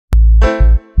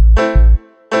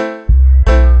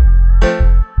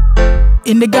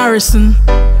In the garrison,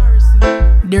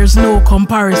 there's no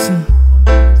comparison.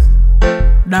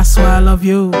 That's why I love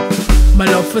you. My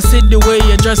love for see the way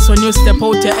you dress when you step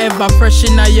out, you ever fresh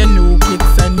in your new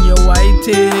kicks and your white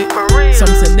tee. Some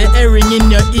say the earring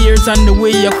in your ears and the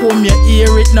way you comb your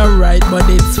ear, it not right, but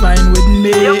it's fine with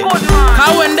me.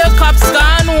 Cause when the cops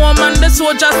gone home and the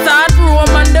soldiers start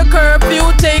roam and the curfew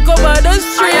take over the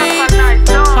street,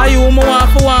 you mo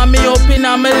want me up in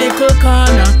a my little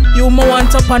corner, you mo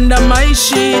want up under my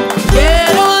sheet.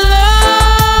 Ghetto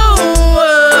love,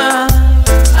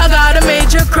 I got a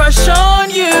major crush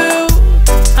on you.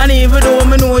 And even though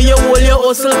me know you hold your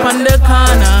hustle on the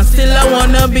corner, still I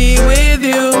wanna be with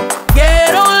you.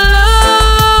 Ghetto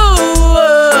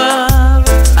love,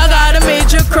 I got a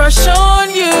major crush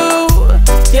on you.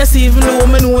 Yes, even though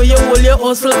me know you hold your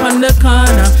hustle on the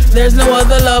corner, there's no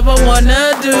other love I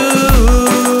wanna do.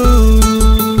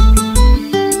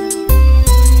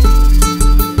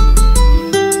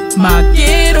 My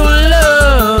ghetto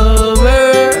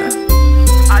lover.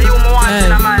 Are you more wanting in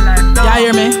my life? Yeah,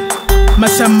 hear me? I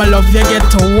say my love you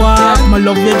get to walk, my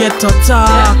love you get to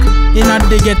talk. In a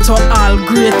day get to all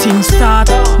great things start.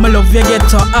 My love you get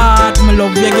to art, my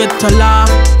love you get to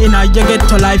laugh. In a you get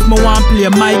to life, me want play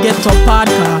my get to part.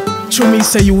 True me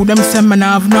say you them say me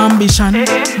have no ambition,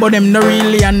 but them no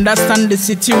really understand the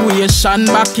situation.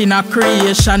 Back in a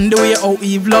creation, the way how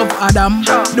Eve love Adam,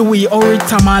 the way how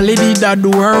Rita Marley did that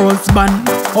do her husband.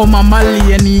 Oh Mama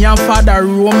Lenny and Fada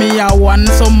Romie are one.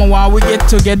 Somehow we get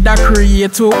together,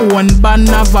 create our own band.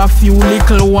 Have a few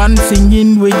little ones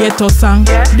singing we get a song.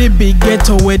 The big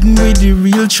ghetto wedding with the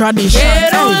real tradition.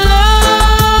 Ghetto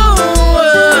love,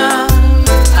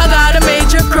 I got a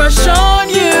major crush on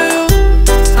you.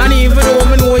 And even though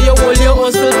me know you hold your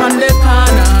hustle on the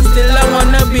corner, still I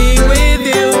wanna be with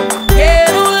you.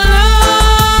 Ghetto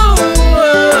love,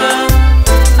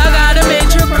 I got a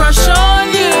major crush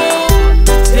on you.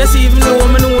 Yes, even though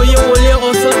me know you hold your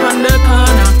hustle on the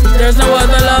corner, there's no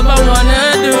other love I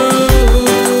wanna do.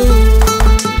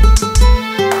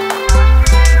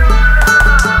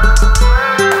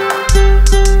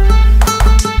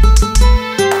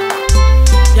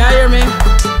 Yeah, hear me?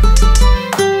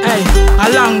 Hey, a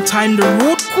long time the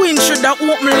root queen should have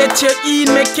open let you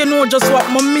in, make you know just what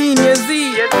me mean, you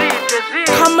see.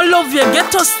 Come love you,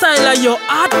 get a style of your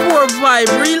hardcore vibe.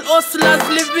 Real hustlers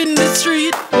live in the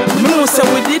street. Me know say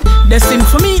we did destined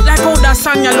for me. Like how that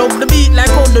song you love the beat, like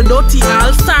how the dirty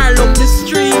all-star love the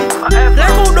street,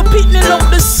 like how the pitney love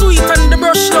the sweet and the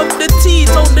brush love the teeth.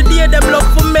 How the day them love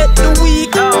for make the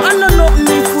week. I know nothing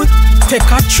if we take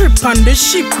a trip on the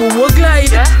ship, we will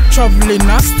glide. Traveling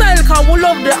a style, cause we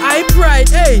love the high pride.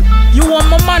 Hey, you want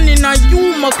my man in a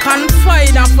you, my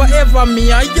confide. And forever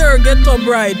me a your ghetto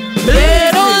bride.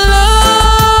 Ghetto